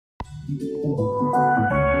Ever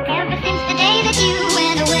since the day that you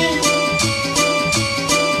went away,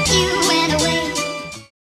 you went away.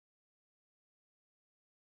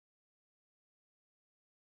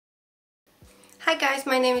 Hi guys,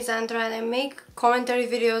 my name is Andra and I make commentary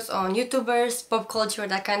videos on YouTubers, pop culture,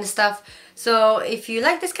 that kind of stuff. So if you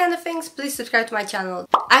like this kind of things, please subscribe to my channel.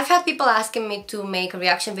 I've had people asking me to make a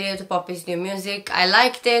reaction video to Poppy's new music. I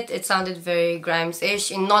liked it. It sounded very Grimes-ish,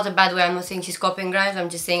 in not a bad way. I'm not saying she's copying Grimes, I'm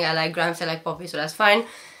just saying I like Grimes, I like Poppy, so that's fine.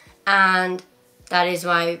 And that is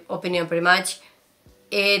my opinion pretty much.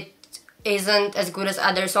 It isn't as good as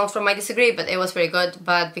other songs from I Disagree, but it was pretty good.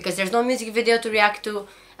 But because there's no music video to react to,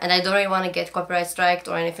 and I don't really want to get copyright striked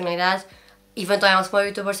or anything like that, even though I'm a small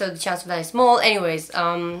YouTuber, so the chance of that is small. Anyways,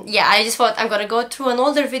 yeah, I just thought I'm gonna go through an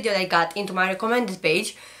older video I got into my recommended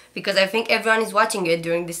page, because I think everyone is watching it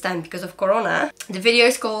during this time because of Corona. The video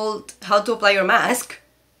is called How to Apply Your Mask,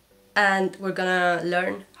 and we're gonna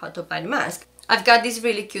learn how to apply the mask. I've got this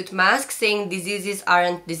really cute mask saying diseases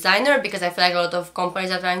aren't designer, because I feel like a lot of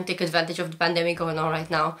companies are trying to take advantage of the pandemic going on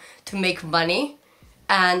right now to make money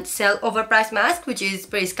and sell overpriced masks, which is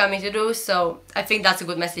pretty scummy to do, so I think that's a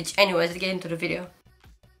good message. Anyways, let's get into the video.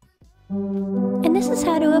 And this is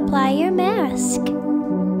how to apply your mask.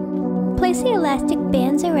 Place the elastic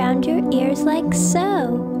bands around your ears like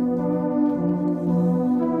so.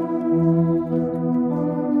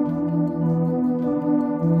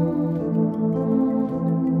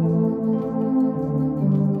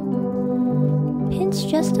 Pinch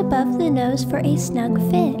just above the nose for a snug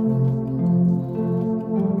fit.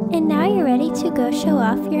 And now you're ready to go show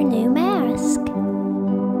off your new mask.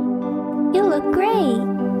 You look great!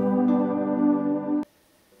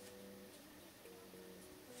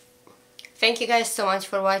 Thank you guys so much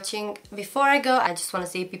for watching. Before I go, I just want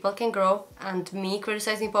to say people can grow, and me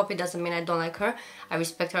criticizing Poppy doesn't mean I don't like her. I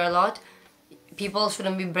respect her a lot. People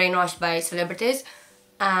shouldn't be brainwashed by celebrities,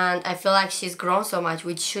 and I feel like she's grown so much,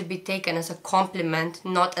 which should be taken as a compliment,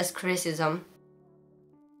 not as criticism.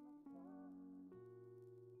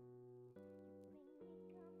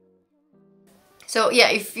 So yeah,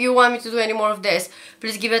 if you want me to do any more of this,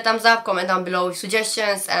 please give it a thumbs up, comment down below with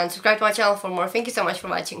suggestions, and subscribe to my channel for more. Thank you so much for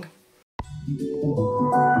watching.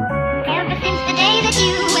 Ever since the day that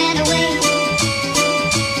you